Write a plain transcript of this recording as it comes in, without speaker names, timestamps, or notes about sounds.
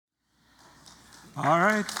All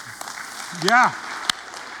right. Yeah.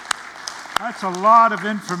 That's a lot of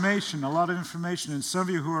information, And some of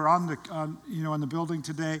you who are in the building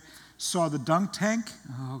today saw the dunk tank.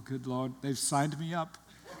 Oh, good Lord. They've signed me up.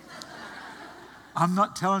 I'm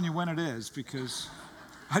not telling you when it is because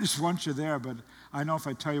I just want you there, but I know if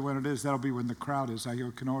I tell you when it is, that'll be when the crowd is. I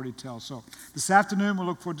can already tell. So this afternoon, we'll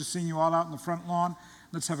look forward to seeing you all out in the front lawn.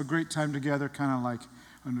 Let's have a great time together, kind of like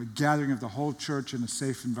a gathering of the whole church in a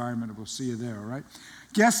safe environment. We'll see you there, all right?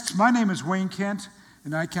 Guests, my name is Wayne Kent,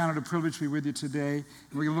 and I count it a privilege to be with you today. And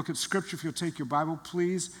we're going to look at Scripture. If you'll take your Bible,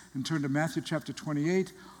 please, and turn to Matthew chapter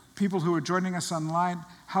 28. People who are joining us online,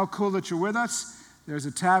 how cool that you're with us. There's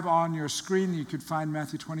a tab on your screen. You could find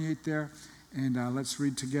Matthew 28 there. And let's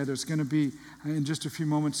read together. It's going to be, in just a few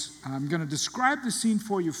moments, I'm going to describe the scene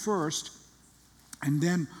for you first, and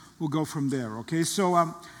then we'll go from there, okay?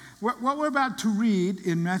 So what we're about to read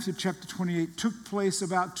in Matthew chapter 28 took place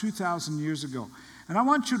about 2,000 years ago. And I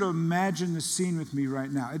want you to imagine the scene with me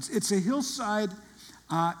right now. It's a hillside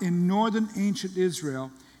in northern ancient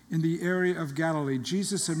Israel in the area of Galilee.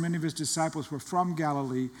 Jesus and many of his disciples were from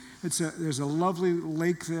Galilee. There's a lovely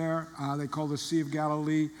lake there. They call the Sea of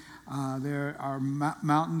Galilee. There are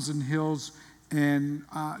mountains and hills and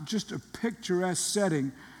just a picturesque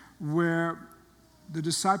setting where the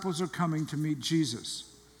disciples are coming to meet Jesus.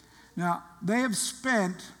 Now, they have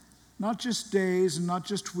spent not just days and not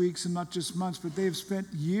just weeks and not just months, but they have spent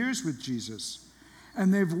years with Jesus.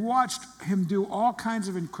 And they've watched him do all kinds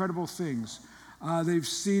of incredible things. They've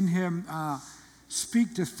seen him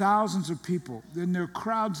speak to thousands of people. And there are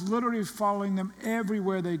crowds literally following them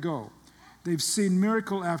everywhere they go. They've seen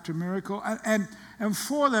miracle after miracle. And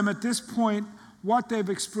for them at this point, what they've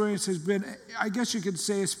experienced has been, I guess you could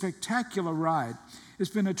say, a spectacular ride. It's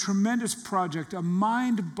been a tremendous project, a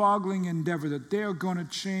mind-boggling endeavor that they are going to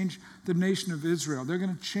change the nation of Israel. They're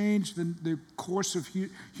going to change the course of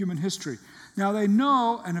human history. Now, they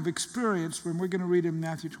know and have experienced, when we're going to read in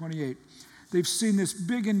Matthew 28, they've seen this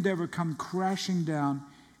big endeavor come crashing down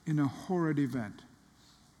in a horrid event.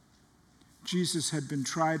 Jesus had been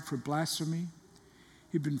tried for blasphemy.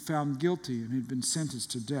 He'd been found guilty and he'd been sentenced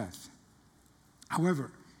to death. However,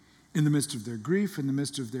 in the midst of their grief, in the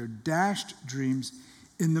midst of their dashed dreams,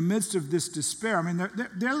 in the midst of this despair, I mean,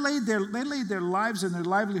 they laid their lives and their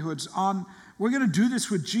livelihoods on, we're going to do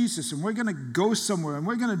this with Jesus and we're going to go somewhere and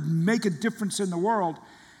we're going to make a difference in the world.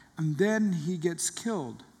 And then he gets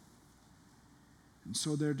killed. And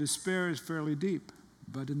so their despair is fairly deep.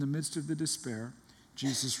 But in the midst of the despair,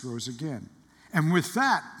 Jesus rose again. And with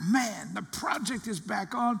that, man, the project is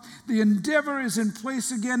back on. The endeavor is in place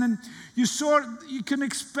again. And you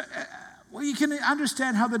can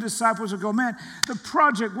understand how the disciples will go, man, the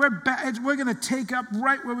project, we're going to take up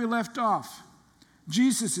right where we left off.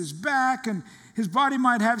 Jesus is back, and his body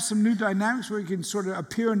might have some new dynamics where he can sort of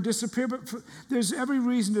appear and disappear, but there's every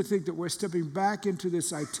reason to think that we're stepping back into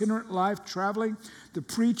this itinerant life, traveling, the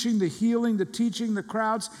preaching, the healing, the teaching, the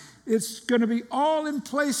crowds. It's going to be all in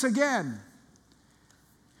place again.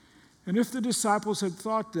 And if the disciples had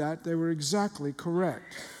thought that, they were exactly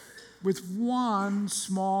correct. With one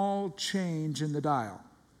small change in the dial,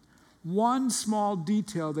 one small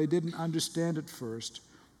detail they didn't understand at first,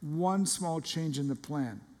 one small change in the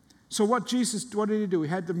plan. So what did he do? He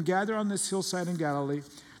had them gather on this hillside in Galilee,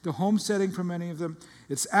 the home setting for many of them.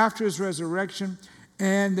 It's after his resurrection,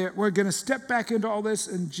 and we're going to step back into all this,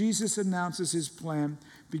 and Jesus announces his plan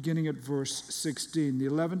beginning at verse 16. The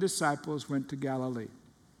 11 disciples went to Galilee,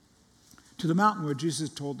 to the mountain where Jesus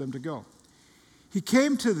told them to go. He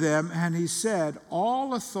came to them and he said,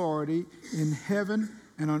 all authority in heaven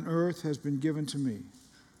and on earth has been given to me.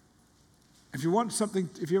 If you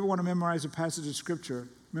ever want to memorize a passage of Scripture,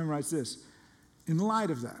 memorize this. In light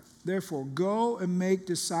of that, therefore, go and make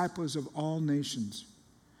disciples of all nations,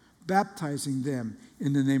 baptizing them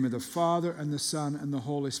in the name of the Father and the Son and the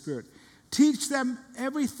Holy Spirit. Teach them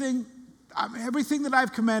everything that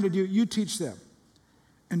I've commanded you, you teach them.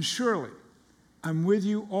 And surely, I'm with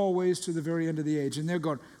you always to the very end of the age. And they're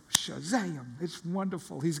going, Shazam, it's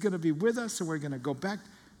wonderful. He's going to be with us, and we're going to go back.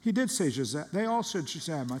 He did say Shazam. They all said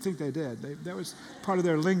Shazam. I think they did. That was part of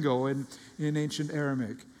their lingo in ancient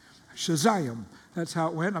Aramaic. Shazam. That's how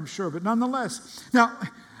it went, I'm sure. But nonetheless. Now,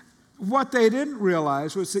 what they didn't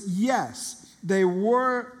realize was that, yes, they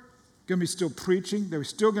were going to be still preaching. They were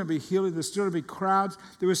still going to be healing. There's still going to be crowds.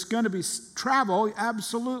 There was going to be travel,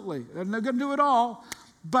 absolutely. They're not going to do it all.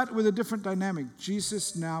 But with a different dynamic.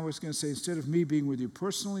 Jesus now is going to say, instead of me being with you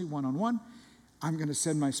personally, one-on-one, I'm going to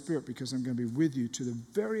send my Spirit because I'm going to be with you to the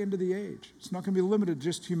very end of the age. It's not going to be limited to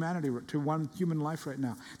just humanity, to one human life right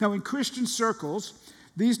now. Now, in Christian circles,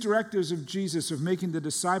 These directives of Jesus of making the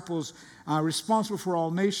disciples responsible for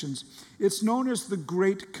all nations, it's known as the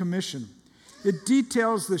Great Commission. It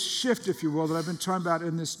details the shift, if you will, that I've been talking about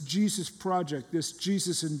in this Jesus project, this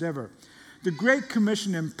Jesus endeavor. The Great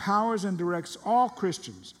Commission empowers and directs all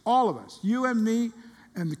Christians, all of us, you and me,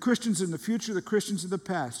 and the Christians in the future, the Christians of the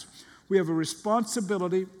past. We have a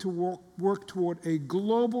responsibility to work toward a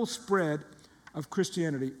global spread of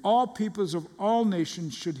Christianity. All peoples of all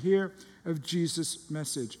nations should hear of Jesus'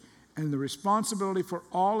 message. And the responsibility for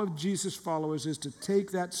all of Jesus' followers is to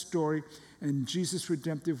take that story and Jesus'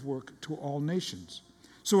 redemptive work to all nations.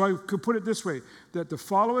 So I could put it this way, that the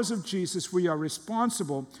followers of Jesus, we are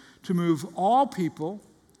responsible to move all people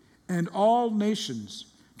and all nations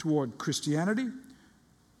toward Christianity,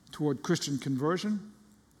 toward Christian conversion,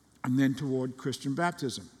 and then toward Christian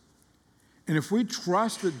baptism. And if we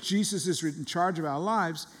trust that Jesus is in charge of our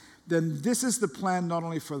lives, then this is the plan not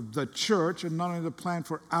only for the church and not only the plan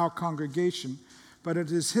for our congregation, but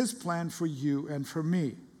it is his plan for you and for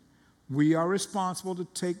me. We are responsible to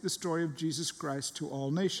take the story of Jesus Christ to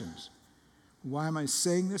all nations. Why am I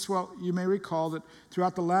saying this? Well, you may recall that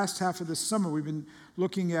throughout the last half of this summer, we've been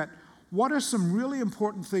looking at what are some really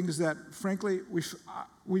important things that, frankly,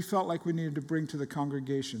 we felt like we needed to bring to the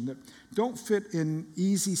congregation that don't fit in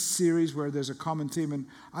easy series where there's a common theme. And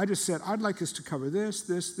I just said, I'd like us to cover this,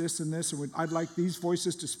 and this, and I'd like these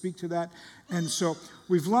voices to speak to that. And so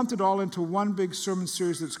we've lumped it all into one big sermon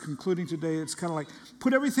series that's concluding today. It's kind of like,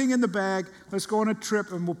 put everything in the bag, let's go on a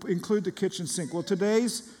trip, and we'll include the kitchen sink. Well,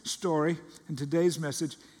 today's story and today's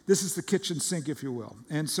message, this is the kitchen sink, if you will.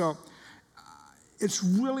 And so it's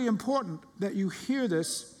really important that you hear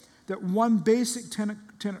this, that one basic tenet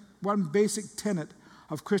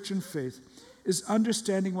of Christian faith is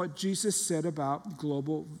understanding what Jesus said about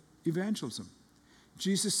global evangelism.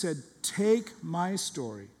 Jesus said, take my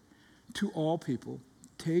story to all people,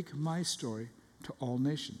 take my story to all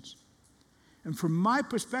nations. And from my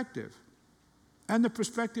perspective, and the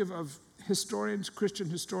perspective of historians,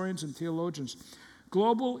 Christian historians and theologians,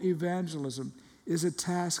 global evangelism is a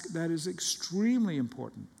task that is extremely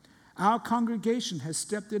important. Our congregation has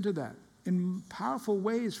stepped into that in powerful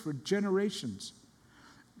ways for generations.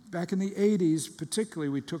 Back in the 80s, particularly,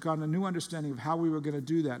 we took on a new understanding of how we were going to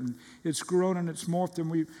do that. And it's grown and it's morphed.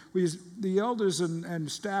 And the elders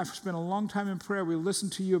and staff spent a long time in prayer. We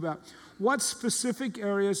listened to you about what specific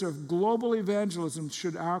areas of global evangelism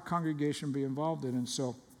should our congregation be involved in. And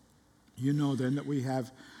so you know then that we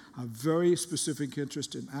have a very specific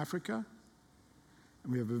interest in Africa.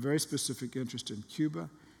 And we have a very specific interest in Cuba.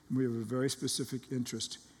 And we have a very specific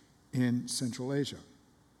interest in Central Asia.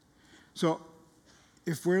 So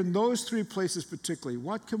if we're in those three places particularly,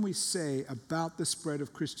 what can we say about the spread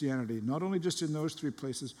of Christianity, not only just in those three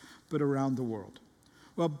places, but around the world?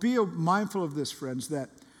 Well, be mindful of this, friends, that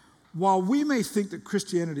while we may think that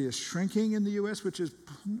Christianity is shrinking in the U.S., which is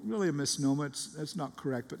really a misnomer, that's not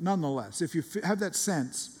correct, but nonetheless, if you have that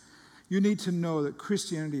sense, you need to know that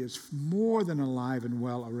Christianity is more than alive and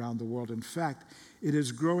well around the world. In fact, it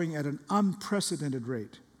is growing at an unprecedented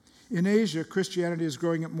rate. In Asia, Christianity is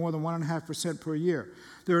growing at more than 1.5% per year.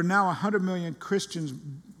 There are now 100 million Christians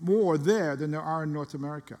more there than there are in North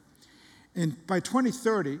America. And by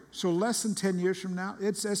 2030, so less than 10 years from now,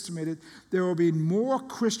 it's estimated there will be more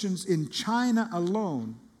Christians in China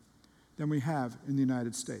alone than we have in the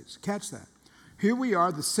United States. Catch that. Here we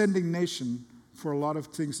are, the sending nation for a lot of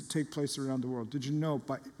things that take place around the world. Did you know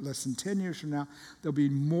by less than 10 years from now, there'll be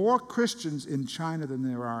more Christians in China than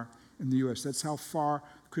there are in the U.S. That's how far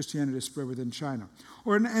Christianity is spread within China.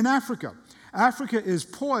 Or in Africa. Africa is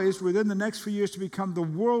poised within the next few years to become the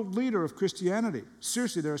world leader of Christianity.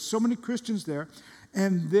 Seriously, there are so many Christians there,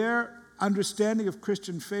 and their understanding of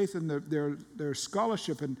Christian faith and their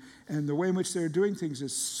scholarship and the way in which they're doing things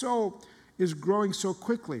is growing so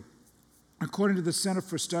quickly. According to the Center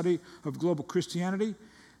for Study of Global Christianity,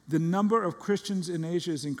 the number of Christians in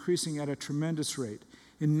Asia is increasing at a tremendous rate.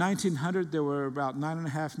 In 1900, there were about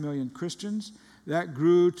 9.5 million Christians. That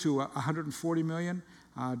grew to 140 million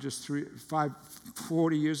just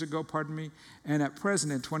 40 years ago, And at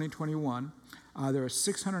present, in 2021, there are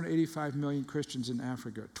 685 million Christians in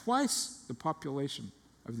Africa, twice the population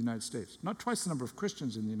of the United States. Not twice the number of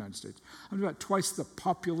Christians in the United States. I'm talking about twice the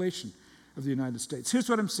population of the United States. Here's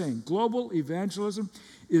what I'm saying. Global evangelism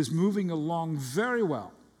is moving along very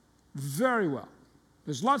well. Very well.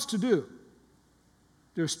 There's lots to do.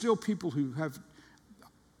 There are still people who have,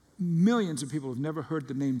 millions of people who have never heard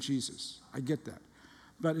the name Jesus. I get that.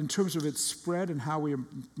 But in terms of its spread and how we are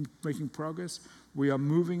making progress, we are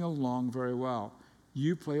moving along very well.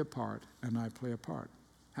 You play a part and I play a part.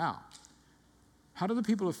 How? how do the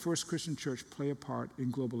people of First Christian Church play a part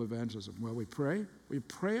in global evangelism? Well, we pray. We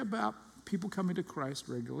pray about people coming to Christ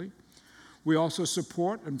regularly. We also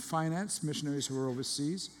support and finance missionaries who are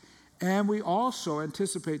overseas. And we also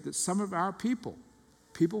anticipate that some of our people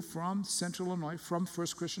from Central Illinois, from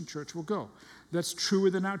First Christian Church, will go. That's true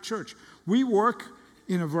within our church. We work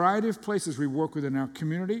in a variety of places. We work within our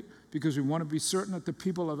community because we want to be certain that the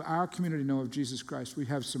people of our community know of Jesus Christ. We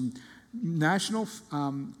have some national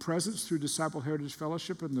presence through Disciple Heritage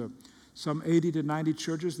Fellowship and some 80 to 90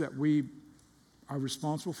 churches that we are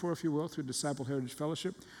responsible for, if you will, through Disciple Heritage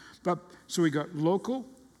Fellowship. So we got local,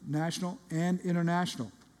 national, and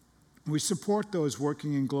international. We support those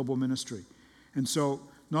working in global ministry. And so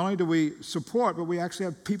not only do we support, but we actually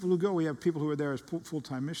have people who go. We have people who are there as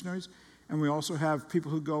full-time missionaries, and we also have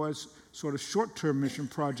people who go as sort of short-term mission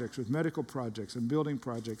projects with medical projects and building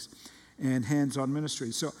projects and hands-on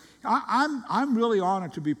ministry. So I'm really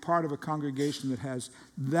honored to be part of a congregation that has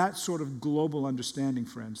that sort of global understanding,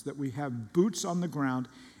 friends, that we have boots on the ground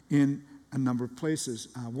in a number of places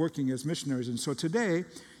working as missionaries. And so today,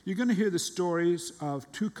 you're going to hear the stories of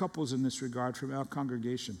two couples in this regard from our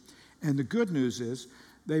congregation. And the good news is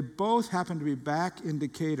they both happen to be back in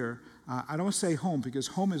Decatur. I don't want to say home because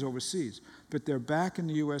home is overseas, but they're back in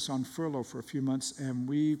the U.S. on furlough for a few months, and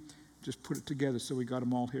we just put it together, so we got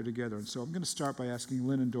them all here together. And so I'm going to start by asking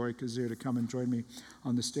Lynn and Dory Kazir to come and join me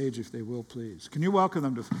on the stage, if they will, please. Can you welcome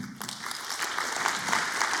them to...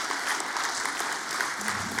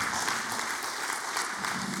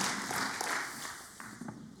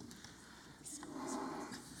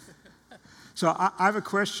 So I have a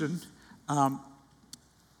question.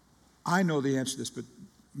 I know the answer to this, but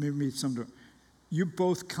maybe some don't. You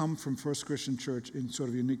both come from First Christian Church in sort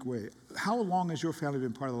of a unique way. How long has your family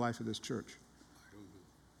been part of the life of this church?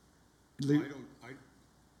 I don't know.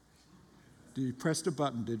 Did you press the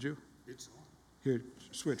button, did you? It's on. Here,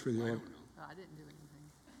 switch with you. I don't know. I didn't do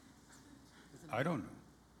anything. I don't know.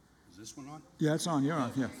 Is this one on? Yeah, it's on. You're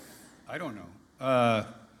on, yeah. I don't know.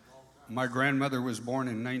 My grandmother was born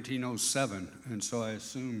in 1907, and so I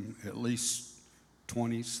assume at least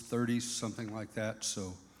 20s, 30s, something like that.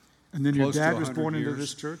 So. And then your Close to dad was 100 born into years.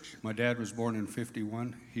 this church? My dad was born in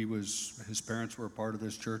 51. His parents were a part of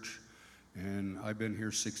this church, and I've been here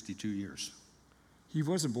 62 years. He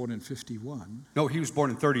wasn't born in 51. No, he was born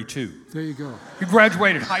in 32. There you go. He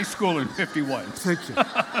graduated high school in 51. Thank you.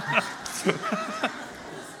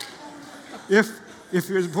 If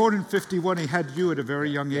he was born in 51, he had you at a very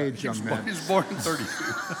young age, young man. He was born in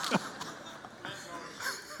 32.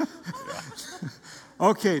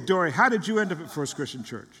 Okay, Dory, how did you end up at First Christian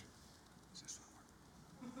Church?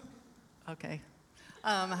 Okay.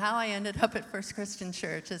 How I ended up at First Christian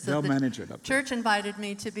Church is They'll that manage it up there. church invited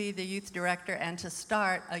me to be the youth director and to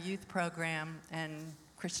start a youth program and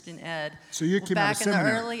Christian ed. So you came out of back in the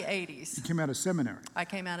seminary. early 80s. You came out of seminary. I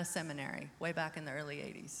came out of seminary way back in the early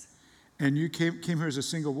 80s. And you came here as a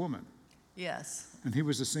single woman. Yes. And he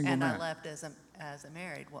was a single And man. I left as a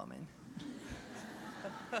married woman.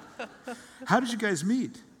 How did you guys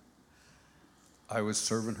meet? I was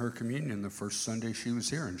serving her communion the first Sunday she was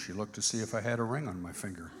here, and she looked to see if I had a ring on my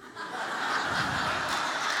finger.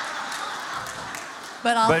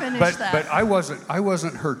 But I'll finish that. But I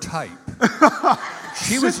wasn't her type.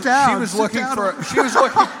 She was looking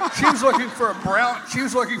for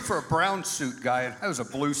a brown suit guy, and I was a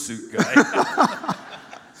blue suit guy.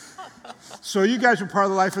 So you guys were part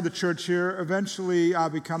of the life of the church here, eventually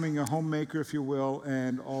becoming a homemaker, if you will,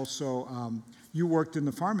 and also you worked in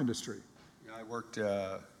the farm industry.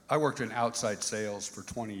 Yeah, I worked in outside sales for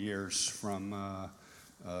 20 years, from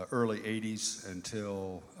early 80s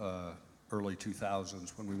until early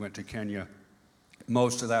 2000s when we went to Kenya.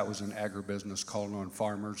 Most of that was in agribusiness, calling on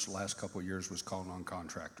farmers. The last couple of years was calling on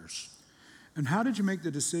contractors. And how did you make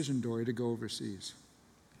the decision, Dory, to go overseas?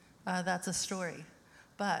 That's a story.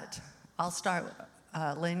 But I'll start.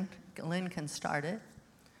 Lynn can start it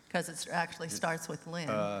because it actually starts with Lynn,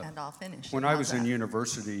 and I'll finish. When I was in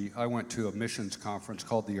university, I went to a missions conference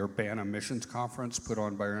called the Urbana Missions Conference, put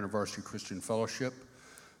on by our InterVarsity Christian Fellowship.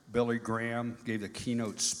 Billy Graham gave the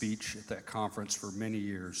keynote speech at that conference for many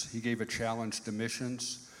years. He gave a challenge to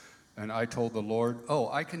missions, and I told the Lord,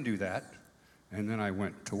 I can do that. And then I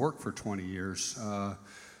went to work for 20 years.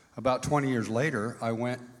 About 20 years later, I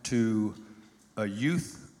went to a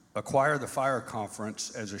youth Acquire the Fire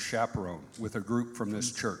conference as a chaperone with a group from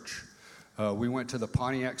this church. We went to the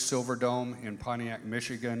Pontiac Silverdome in Pontiac,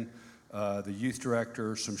 Michigan. The youth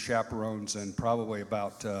director, some chaperones, and probably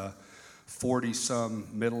about 40-some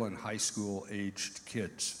middle and high school aged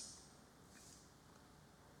kids.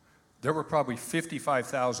 There were probably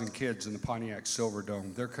 55,000 kids in the Pontiac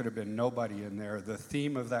Silverdome. There could have been nobody in there. The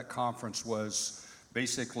theme of that conference was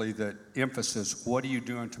basically the emphasis, what are you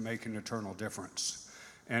doing to make an eternal difference?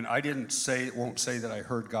 And I won't say that I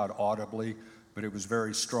heard God audibly, but it was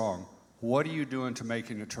very strong. What are you doing to make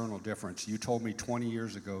an eternal difference? You told me 20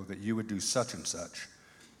 years ago that you would do such and such,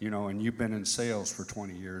 and you've been in sales for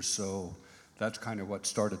 20 years, so that's kind of what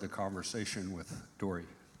started the conversation with Dory.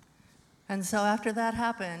 And so after that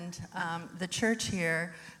happened, the church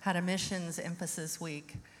here had a missions emphasis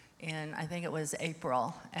week in, I think it was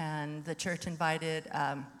April, and the church invited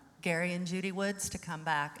Gary and Judy Woods to come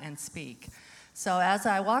back and speak. So as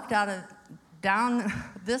I walked down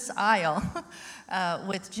this aisle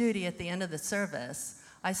with Judy at the end of the service,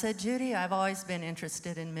 I said, Judy, I've always been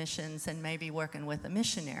interested in missions and maybe working with a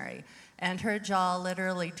missionary. And her jaw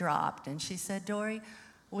literally dropped, and she said, Dory,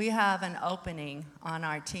 we have an opening on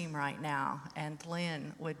our team right now, and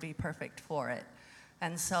Lynn would be perfect for it.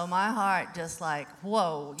 And so my heart just like,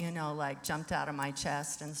 whoa, jumped out of my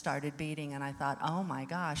chest and started beating, and I thought, oh my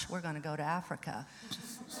gosh, we're going to go to Africa.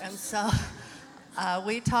 And so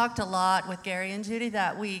we talked a lot with Gary and Judy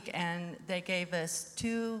that week, and they gave us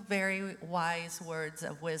 2 very wise words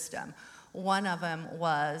of wisdom. One of them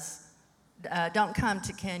was, don't come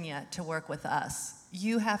to Kenya to work with us.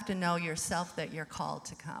 You have to know yourself that you're called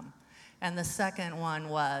to come. And the second one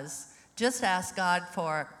was, just ask God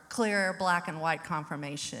for clear black and white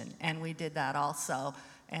confirmation. And we did that also.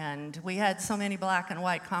 And we had so many black and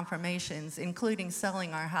white confirmations, including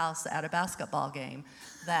selling our house at a basketball game,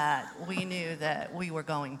 that we knew that we were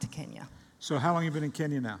going to Kenya. So how long have you been in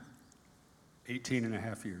Kenya now? 18 and a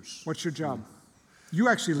half years. What's your job? You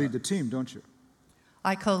actually lead the team, don't you?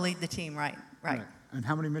 I co-lead the team, right. And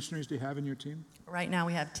how many missionaries do you have in your team? Right now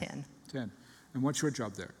we have 10. 10. And what's your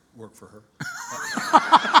job there? Work for her.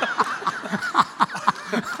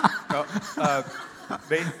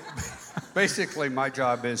 Basically, my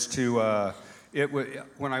job is to,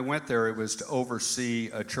 when I went there, it was to oversee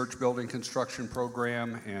a church building construction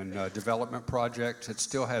program and development project. It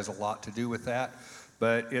still has a lot to do with that,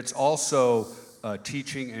 but it's also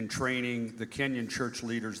teaching and training the Kenyan church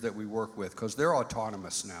leaders that we work with, because they're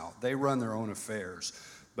autonomous now. They run their own affairs,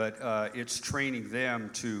 but it's training them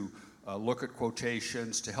to look at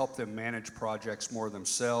quotations, to help them manage projects more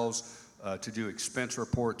themselves, to do expense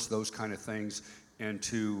reports, those kind of things, and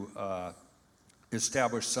to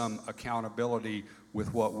establish some accountability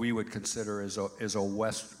with what we would consider as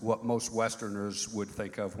what most Westerners would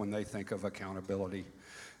think of when they think of accountability.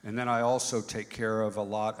 And then I also take care of a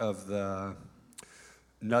lot of the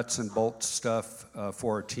nuts and bolts stuff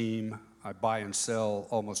for our team. I buy and sell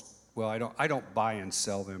I don't buy and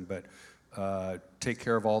sell them, but take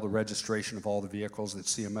care of all the registration of all the vehicles that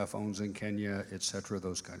CMF owns in Kenya, et cetera,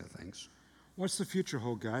 those kind of things. What's the future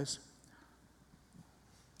hold, guys?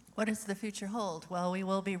 What does the future hold? Well, we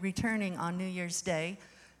will be returning on New Year's Day,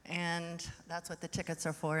 and that's what the tickets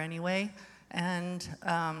are for anyway. And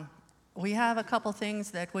we have a couple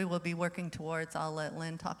things that we will be working towards. I'll let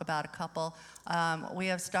Lynn talk about a couple. We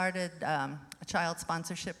have started a child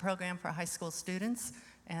sponsorship program for high school students.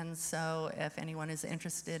 And so if anyone is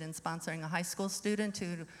interested in sponsoring a high school student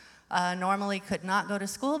who normally could not go to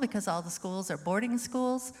school because all the schools are boarding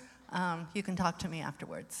schools, you can talk to me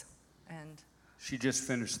afterwards. And she just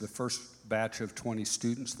finished the first batch of 20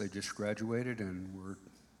 students. They just graduated, and we're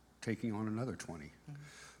taking on another 20.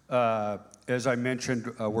 Mm-hmm. As I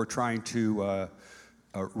mentioned, we're trying to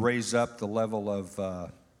raise up the level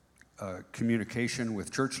of communication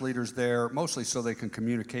with church leaders there, mostly so they can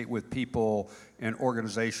communicate with people and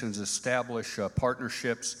organizations, establish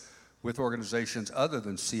partnerships with organizations other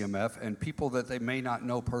than CMF and people that they may not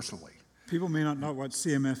know personally. People may not know what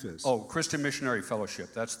CMF is. Oh, Christian Missionary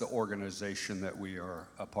Fellowship. That's the organization that we are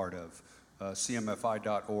a part of.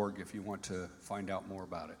 CMFI.org if you want to find out more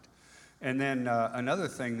about it. And then another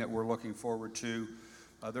thing that we're looking forward to,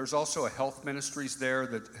 there's also a health ministries there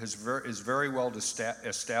that is very well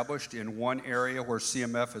established in one area where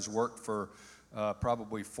CMF has worked for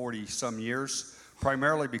probably 40-some years,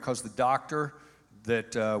 primarily because the doctor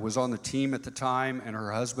that was on the team at the time and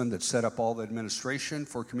her husband that set up all the administration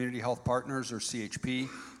for Community Health Partners, or CHP,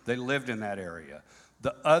 they lived in that area.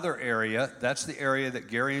 The other area, that's the area that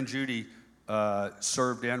Gary and Judy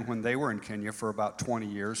served in when they were in Kenya for about 20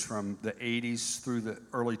 years, from the 80s through the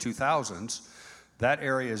early 2000s. That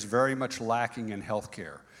area is very much lacking in health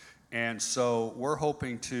care. And so we're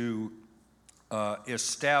hoping to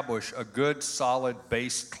establish a good, solid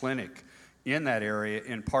base clinic in that area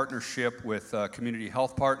in partnership with Community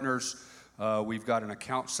Health Partners. We've got an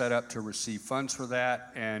account set up to receive funds for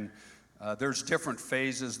that, and There's different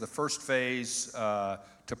phases. The first phase,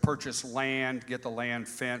 to purchase land, get the land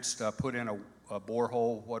fenced, put in a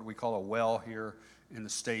borehole, what we call a well here in the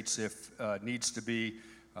States if needs to be.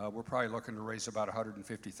 We're probably looking to raise about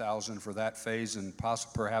 $150,000 for that phase, and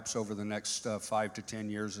perhaps over the next 5 to 10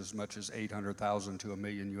 years, as much as $800,000 to $1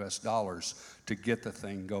 million to get the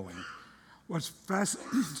thing going. What's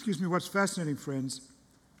fascinating, friends,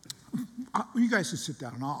 you guys can sit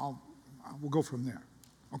down, and we'll go from there.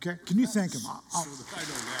 Okay? Can you thank him?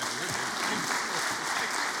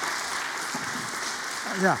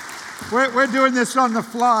 Yeah. We're doing this on the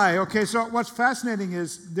fly. Okay, so what's fascinating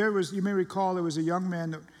is you may recall, there was a young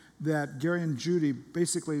man that Gary and Judy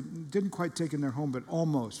basically didn't quite take in their home, but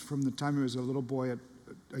almost from the time he was a little boy at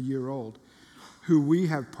a year old, who we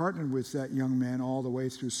have partnered with that young man all the way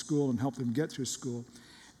through school and helped him get through school.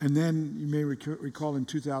 And then you may recall in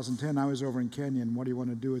 2010, I was over in Kenya, and what do you want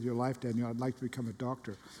to do with your life, Daniel? I'd like to become a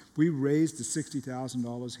doctor. We raised the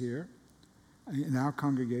 $60,000 here in our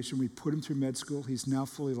congregation. We put him through med school. He's now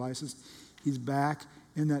fully licensed. He's back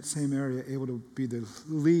in that same area, able to be the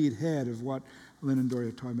lead head of what Lynn and Dory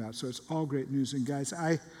are talking about. So it's all great news. And guys,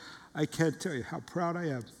 I can't tell you how proud I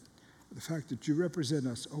am of the fact that you represent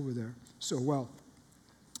us over there so well.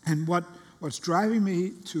 And what's driving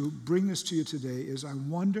me to bring this to you today is I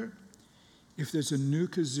wonder if there's a new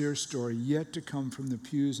Kazir story yet to come from the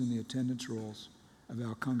pews and the attendance rolls of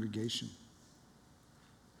our congregation.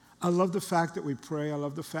 I love the fact that we pray. I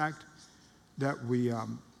love the fact that we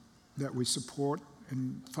support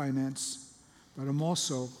and finance. But I'm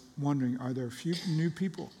also wondering, are there a few new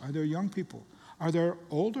people? Are there young people? Are there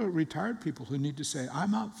older, retired people who need to say,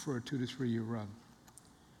 I'm up for a 2 to 3 year run?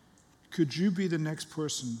 Could you be the next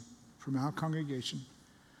person from our congregation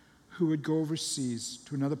who would go overseas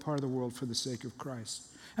to another part of the world for the sake of Christ?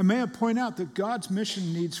 And may I point out that God's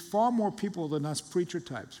mission needs far more people than us preacher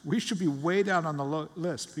types. We should be way down on the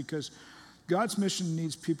list because God's mission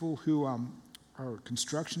needs people who are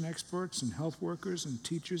construction experts and health workers and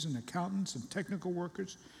teachers and accountants and technical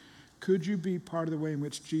workers. Could you be part of the way in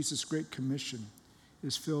which Jesus' Great Commission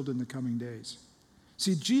is filled in the coming days?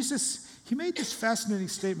 See, Jesus, he made this fascinating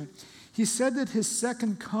statement. He said that his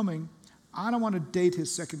second coming, I don't want to date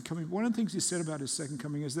his second coming. One of the things he said about his second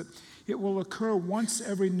coming is that it will occur once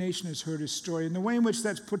every nation has heard his story. And the way in which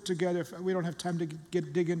that's put together, we don't have time to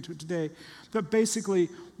dig into it today, but basically,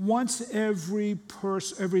 once every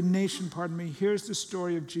nation, hears the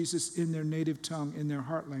story of Jesus in their native tongue, in their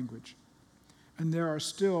heart language. And there are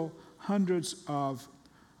still hundreds of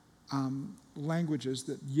languages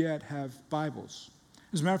that yet have Bibles.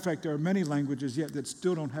 As a matter of fact, there are many languages yet that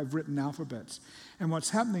still don't have written alphabets. And what's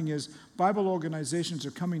happening is Bible organizations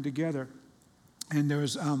are coming together, and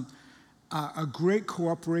there's a great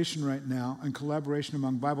cooperation right now and collaboration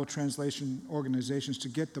among Bible translation organizations to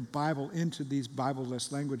get the Bible into these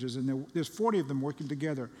Bible-less languages. And there's 40 of them working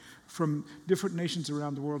together from different nations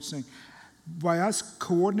around the world saying, by us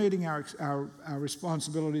coordinating our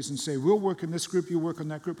responsibilities and say, we'll work in this group, you work on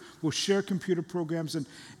that group, we'll share computer programs,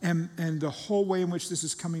 and the whole way in which this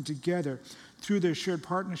is coming together through their shared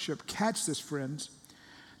partnership, catch this, friends.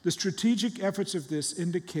 The strategic efforts of this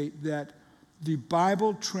indicate that the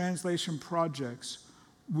Bible translation projects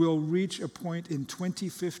will reach a point in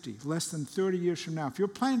 2050, less than 30 years from now. If you're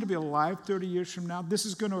planning to be alive 30 years from now, this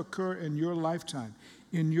is going to occur in your lifetime.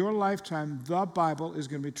 In your lifetime, the Bible is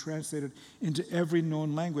going to be translated into every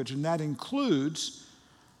known language, and that includes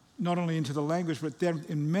not only into the language, but then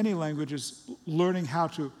in many languages, learning how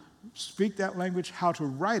to speak that language, how to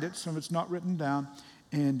write it, so it's not written down.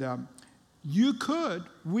 And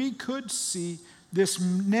we could see this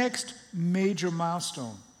next major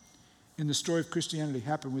milestone in the story of Christianity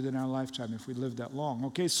happen within our lifetime if we live that long.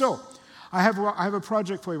 Okay, so I have a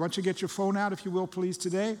project for you. Why don't you get your phone out, if you will, please,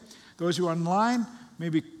 today. Those who are online,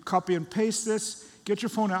 maybe copy and paste this. Get your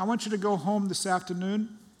phone out. I want you to go home this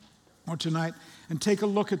afternoon or tonight and take a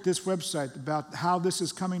look at this website about how this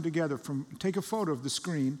is coming together. Take a photo of the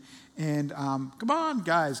screen and come on,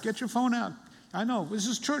 guys, get your phone out. I know, this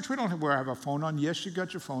is church. We don't have where I have a phone on. Yes, you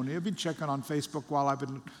got your phone. You've been checking on Facebook while I've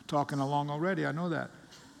been talking along already. I know that.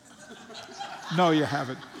 No, you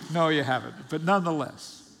haven't. No, you haven't. But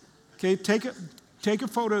nonetheless, okay, take a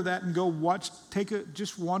photo of that and go watch.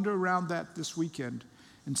 Just wander around that this weekend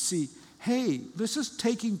and see, hey, this is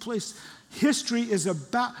taking place. Human history is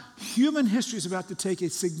about to take a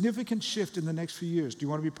significant shift in the next few years. Do you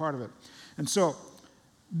want to be part of it? And so,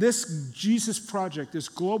 this Jesus project, this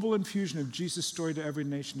global infusion of Jesus' story to every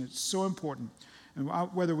nation, it's so important. And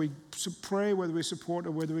whether we pray, whether we support,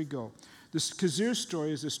 or whether we go. This Kazir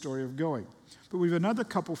story is the story of going. But we have another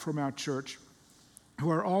couple from our church who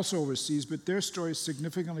are also overseas, but their story is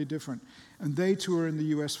significantly different. And they too are in the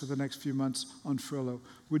U.S. for the next few months on furlough.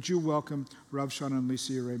 Would you welcome Ravshan and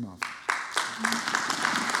Lisa Yeremov?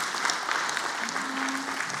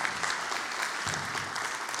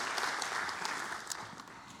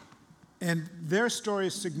 And their story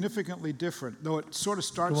is significantly different, though it sort of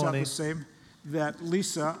starts out the same. That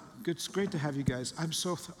Lisa, it's great to have you guys. I'm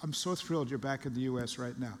so thrilled you're back in the U.S.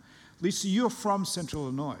 right now. Lisa, you're from Central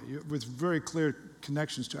Illinois with very clear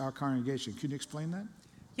connections to our congregation. Can you explain that?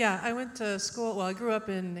 Yeah, I went to school. Well, I grew up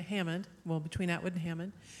in Hammond, between Atwood and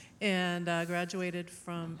Hammond, and graduated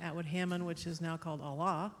from Atwood Hammond, which is now called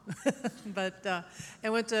Allah. But I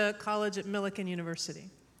went to college at Millikan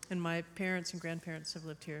University, and my parents and grandparents have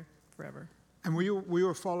lived here forever. And were you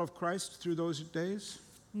a follower of Christ through those days?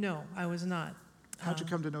 No, I was not. How'd you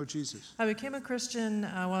come to know Jesus? I became a Christian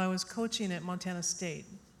while I was coaching at Montana State,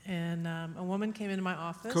 and a woman came into my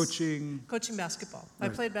office. Coaching basketball. Right.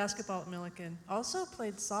 I played basketball at Millikan. Also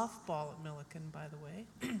played softball at Millikan, by the way,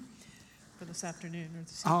 for this afternoon or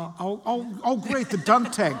this evening. Oh, great, the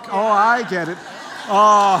dunk tank. Oh, I get it.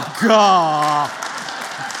 Oh, God.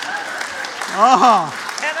 Oh.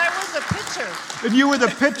 And I was a pitcher. And you were the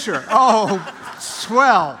pitcher. Oh,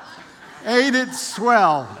 swell. Ain't it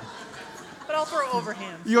swell? But I'll throw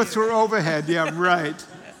overhand. You'll throw overhead, yeah, right.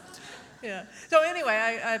 Yeah. So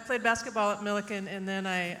anyway, I played basketball at Millikan, and then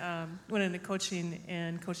I went into coaching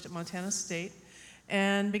and coached at Montana State,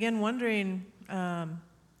 and began wondering,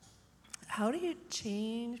 how do you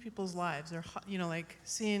change people's lives? Or, like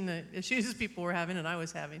seeing the issues people were having and I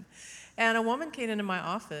was having. And a woman came into my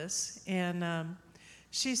office, and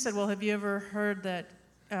she said, well, have you ever heard that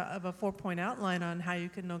of a 4-point outline on how you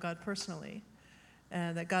can know God personally?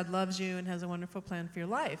 That God loves you and has a wonderful plan for your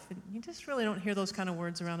life. And you just really don't hear those kind of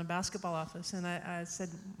words around a basketball office. And I said,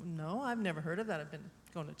 no, I've never heard of that. I've been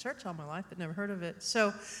going to church all my life, but never heard of it.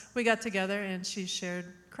 So we got together, and she shared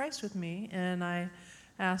Christ with me, and I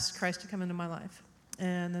asked Christ to come into my life.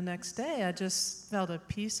 And the next day, I just felt a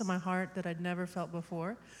peace in my heart that I'd never felt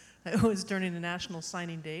before. It was during the national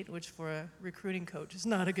signing date, which for a recruiting coach is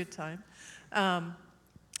not a good time.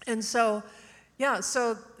 And so,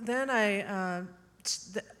 so then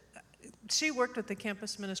she worked with the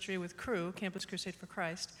campus ministry with Cru, Campus Crusade for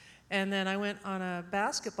Christ, and then I went on a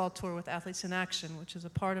basketball tour with Athletes in Action, which is a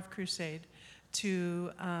part of Crusade,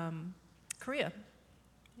 to Korea.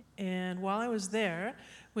 And while I was there,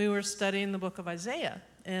 we were studying the book of Isaiah,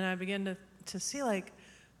 and I began to see, like,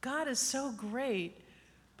 God is so great,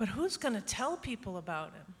 but who's going to tell people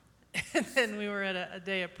about him? And then we were at a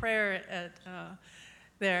day of prayer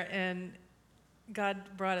there, and God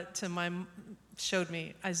brought it to showed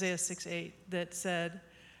me Isaiah 6:8 that said,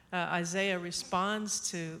 Isaiah responds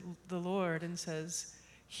to the Lord and says,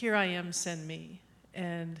 here I am, send me.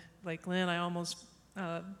 And like Lynn, I almost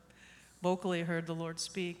vocally heard the Lord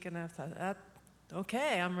speak, and I thought,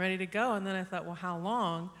 okay, I'm ready to go. And then I thought, well, how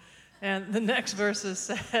long? And the next verses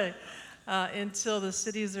say, until the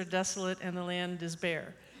cities are desolate and the land is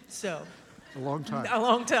bare. So. A long time. A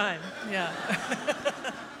long time, yeah.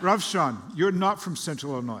 Ravshan, you're not from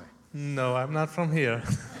Central Illinois. No, I'm not from here.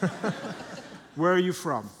 Where are you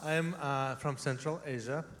from? I'm from Central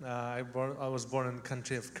Asia. I was born in the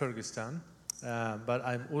country of Kyrgyzstan, but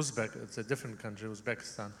I'm Uzbek. It's a different country,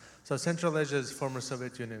 Uzbekistan. So Central Asia is former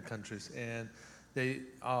Soviet Union countries, and they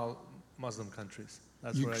are Muslim countries.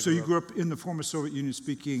 That's where I so you grew up in the former Soviet Union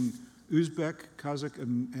speaking Uzbek, Kazakh,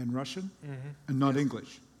 and Russian, and not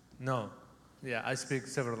English? No. Yeah, I speak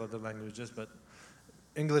several other languages, but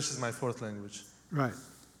English is my fourth language. Right.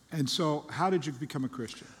 And so how did you become a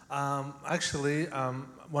Christian? Actually,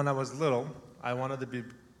 when I was little, I wanted to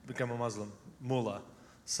become a Muslim, mullah.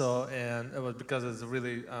 So, and it was because it's a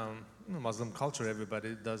really Muslim culture,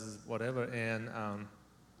 everybody does whatever. And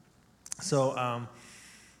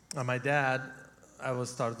my dad, I was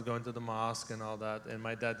started going to the mosque and all that, and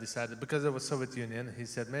my dad decided, because it was Soviet Union, he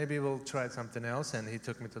said, maybe we'll try something else, and he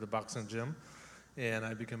took me to the boxing gym, and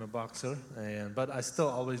I became a boxer. But I still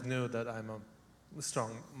always knew that I'm a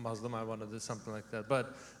strong Muslim. I wanted to do something like that.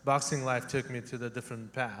 But boxing life took me to the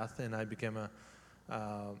different path, and I became a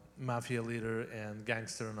mafia leader and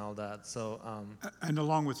gangster and all that. So. And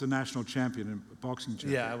along with the national champion in boxing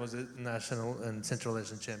champion. Yeah, I was a national and Central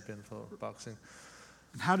Asian champion for boxing.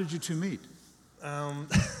 And how did you two meet?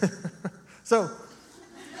 So,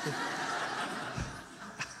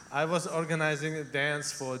 I was organizing a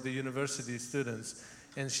dance for the university students,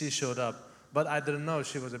 and she showed up. But I didn't know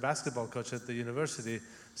she was a basketball coach at the university,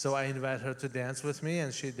 so I invited her to dance with me,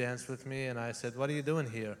 and she danced with me, and I said, what are you doing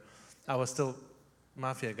here? I was still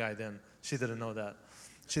mafia guy then. She didn't know that.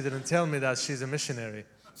 She didn't tell me that she's a missionary.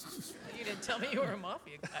 You didn't tell me you were a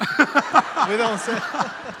mafia guy. We don't say.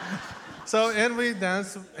 So, and we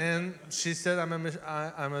danced, and she said,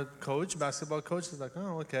 I'm a coach, basketball coach. I was like,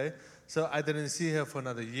 oh, okay. So I didn't see her for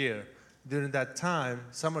another year. During that time,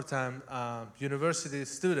 summertime, university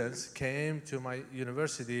students came to my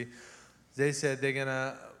university. They said they're going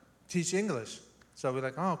to teach English. So we're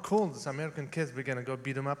like, oh, cool, these American kids, we're going to go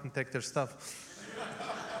beat them up and take their stuff.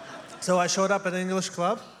 So I showed up at an English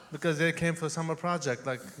club because they came for summer project,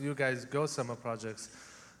 like you guys go summer projects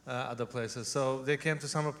other places. So they came to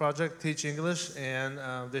summer project, teach English,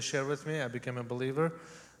 and they shared with me. I became a believer.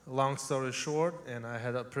 Long story short, and I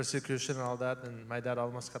had a persecution and all that, and my dad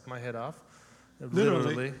almost cut my head off.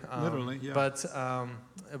 Literally, yeah. But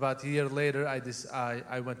about a year later,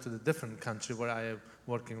 I went to the different country where I am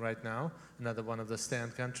working right now, another one of the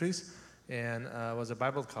stand countries, and was a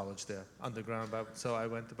Bible college there, underground Bible. So I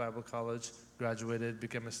went to Bible college, graduated,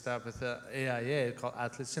 became a staff with the AIA called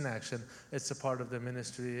Athletes in Action. It's a part of the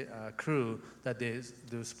ministry crew that they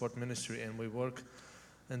do sport ministry, and we work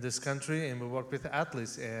in this country, and we work with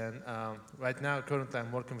athletes. And right now, currently,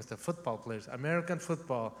 I'm working with the football players. American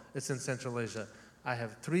football, it's in Central Asia. I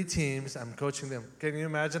have 3 teams. I'm coaching them. Can you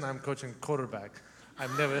imagine? I'm coaching quarterback.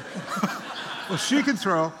 I've never. Well, she can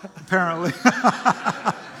throw, apparently.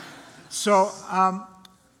 So,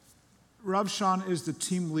 Rav Sean is the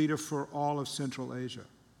team leader for all of Central Asia,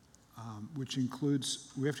 which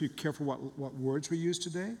includes, we have to be careful what words we use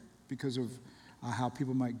today because of how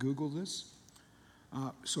people might Google this.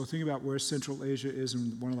 So think about where Central Asia is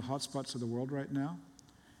in one of the hot spots of the world right now.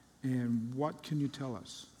 And what can you tell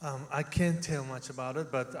us? I can't tell much about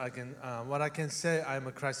it, but what I can say, I'm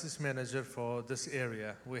a crisis manager for this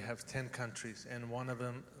area. We have 10 countries, and one of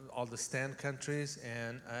them, all the stand countries.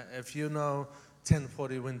 And if you know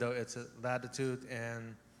 1040 window, it's a latitude,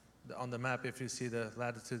 and on the map, if you see the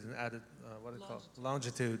latitude and added,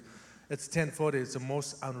 longitude, it's 1040. It's the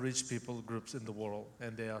most unreached people groups in the world,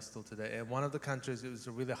 and they are still today. And one of the countries is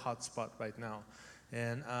a really hot spot right now.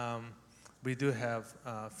 And we do have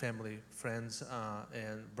family, friends,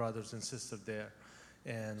 and brothers and sisters there.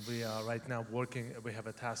 And we are right now working, we have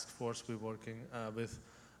a task force. We're working with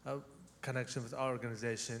a connection with our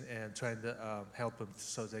organization and trying to help them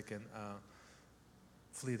so they can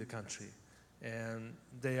flee the country. And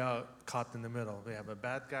they are caught in the middle. We have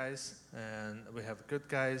bad guys, and we have good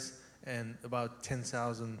guys, and about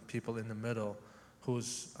 10,000 people in the middle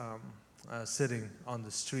who's sitting on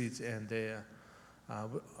the streets, and they,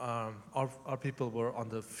 our people were on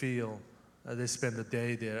the field. They spend the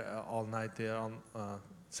day there, all night there, on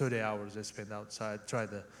 30 hours they spend outside, try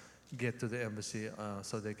to get to the embassy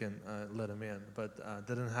so they can let them in. But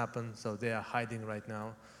didn't happen, so they are hiding right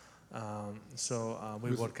now. So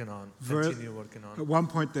we're working on, continue working on. At one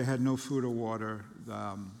point they had no food or water.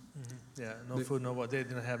 Yeah, no food, no water. They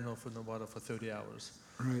didn't have no food, no water for 30 hours.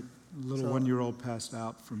 Right, a little So- 1-year-old passed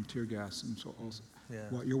out from tear gas and so on. Yeah.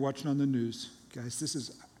 What you're watching on the news, guys,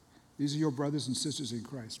 these are your brothers and sisters in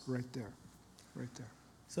Christ, right there, right there.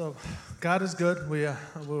 So God is good. We're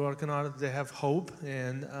working on it. They have hope,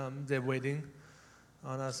 and they're waiting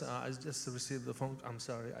on us. I just received the phone. I'm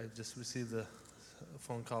sorry, I just received the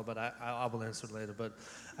phone call, but I will answer later. But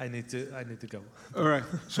I need to go. All right,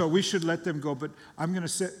 so we should let them go, but I'm going to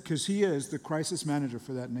say, because he is the crisis manager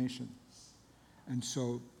for that nation. And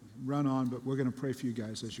so run on, but we're going to pray for you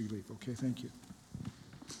guys as you leave. Okay, thank you.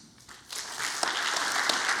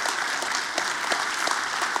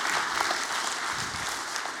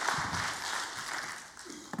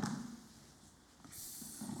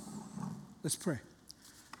 Let's pray.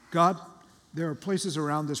 God, there are places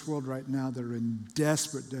around this world right now that are in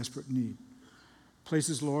desperate, desperate need.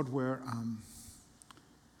 Places, Lord, where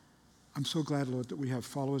I'm so glad, Lord, that we have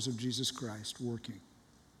followers of Jesus Christ working.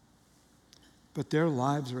 But their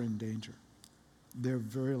lives are in danger. Their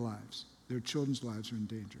very lives, their children's lives are in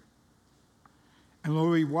danger. And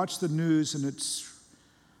Lord, we watch the news and it's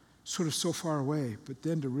sort of so far away, but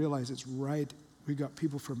then to realize it's right, we got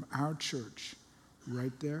people from our church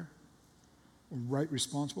right there, right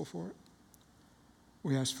responsible for it.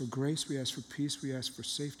 We ask for grace, we ask for peace, we ask for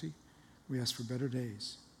safety, we ask for better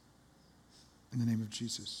days. In the name of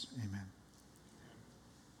Jesus, amen.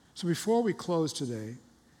 So before we close today,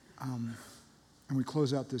 and we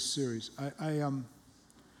close out this series, I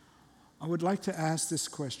would like to ask this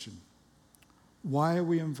question. Why are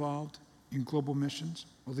we involved in global missions?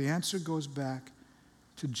 Well, the answer goes back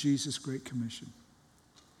to Jesus' Great Commission.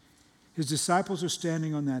 His disciples are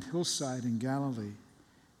standing on that hillside in Galilee,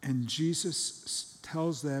 and Jesus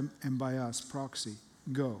tells them, and by us, proxy,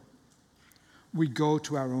 go. We go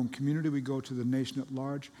to our own community, we go to the nation at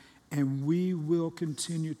large, and we will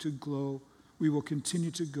continue to go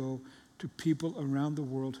to people around the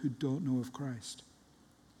world who don't know of Christ.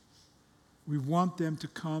 We want them to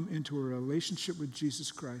come into a relationship with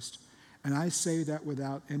Jesus Christ. And I say that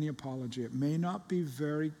without any apology. It may not be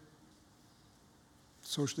very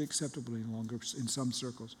socially acceptable any longer in some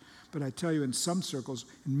circles. But I tell you, in some circles,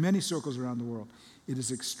 in many circles around the world, it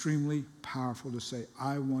is extremely powerful to say,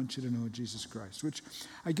 I want you to know Jesus Christ. Which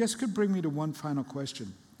I guess could bring me to one final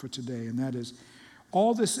question for today, and that is,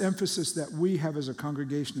 all this emphasis that we have as a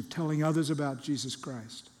congregation of telling others about Jesus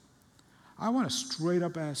Christ, I want to straight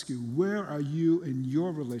up ask you, where are you in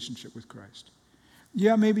your relationship with Christ?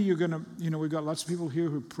 Yeah, maybe you're going to, we've got lots of people here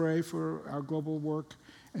who pray for our global work,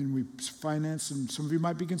 and we finance, and some of you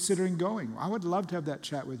might be considering going. I would love to have that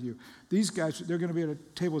chat with you. These guys, they're going to be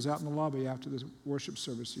at tables out in the lobby after this worship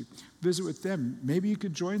service. You visit with them. Maybe you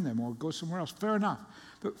could join them or go somewhere else. Fair enough.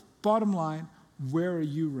 But bottom line, where are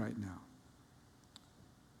you right now?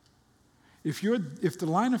 If the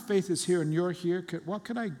line of faith is here and you're here, what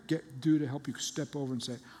could I do to help you step over and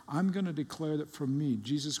say, I'm going to declare that for me,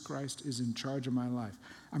 Jesus Christ is in charge of my life.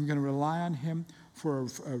 I'm going to rely on him for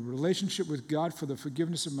a relationship with God, for the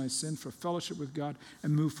forgiveness of my sin, for fellowship with God,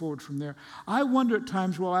 and move forward from there. I wonder at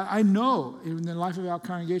times, I know in the life of our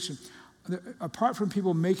congregation, apart from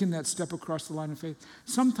people making that step across the line of faith,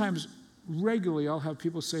 sometimes regularly I'll have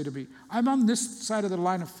people say to me, I'm on this side of the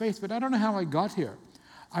line of faith, but I don't know how I got here.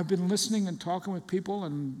 I've been listening and talking with people,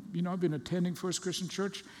 and I've been attending First Christian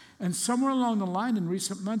Church, and somewhere along the line in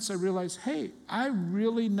recent months I realized, hey, I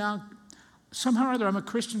really now, somehow or other, I'm a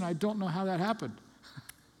Christian, I don't know how that happened.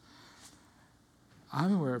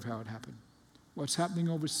 I'm aware of how it happened. What's happening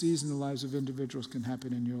overseas in the lives of individuals can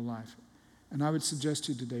happen in your life. And I would suggest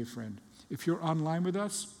to you today, friend, if you're online with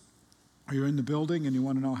us, or you're in the building and you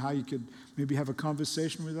want to know how you could maybe have a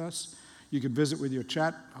conversation with us, you can visit with your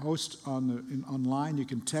chat host online. You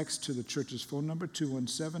can text to the church's phone number,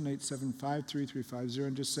 217-875-3350,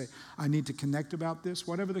 and just say, I need to connect about this,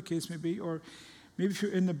 whatever the case may be. Or maybe if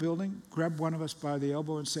you're in the building, grab one of us by the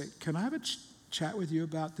elbow and say, can I have a chat with you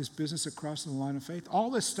about this business across the line of faith? All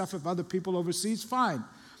this stuff of other people overseas, fine.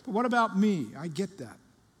 But what about me? I get that.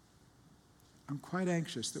 I'm quite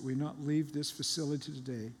anxious that we not leave this facility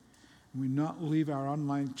today, and we not leave our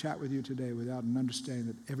online chat with you today without an understanding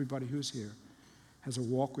that everybody who's here has a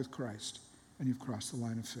walk with Christ, and you've crossed the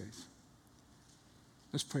line of faith.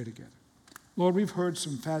 Let's pray together. Lord, we've heard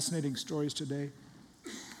some fascinating stories today.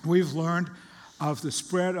 We've learned of the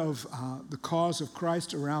spread of the cause of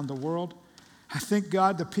Christ around the world. I thank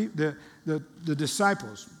God the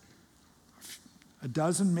disciples, a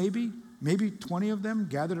dozen maybe 20 of them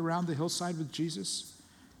gathered around the hillside with Jesus.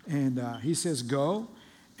 And he says, go.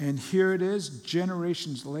 And here it is,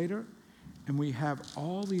 generations later, and we have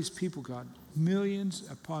all these people, God, millions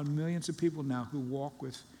upon millions of people now who walk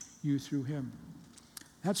with you through him.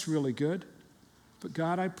 That's really good. But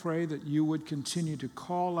God, I pray that you would continue to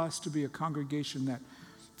call us to be a congregation that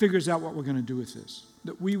figures out what we're going to do with this,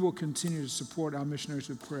 that we will continue to support our missionaries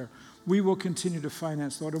with prayer. We will continue to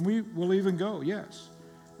finance, Lord, and we will even go, yes.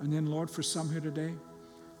 And then, Lord, for some here today,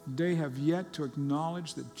 they have yet to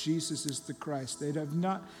acknowledge that Jesus is the Christ. They have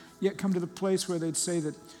not yet come to the place where they'd say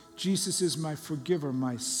that Jesus is my forgiver,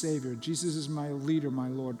 my Savior. Jesus is my leader, my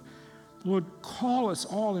Lord. Lord, call us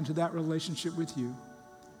all into that relationship with you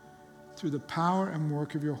through the power and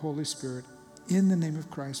work of your Holy Spirit. In the name of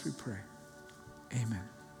Christ we pray. Amen.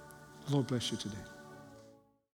 Lord bless you today.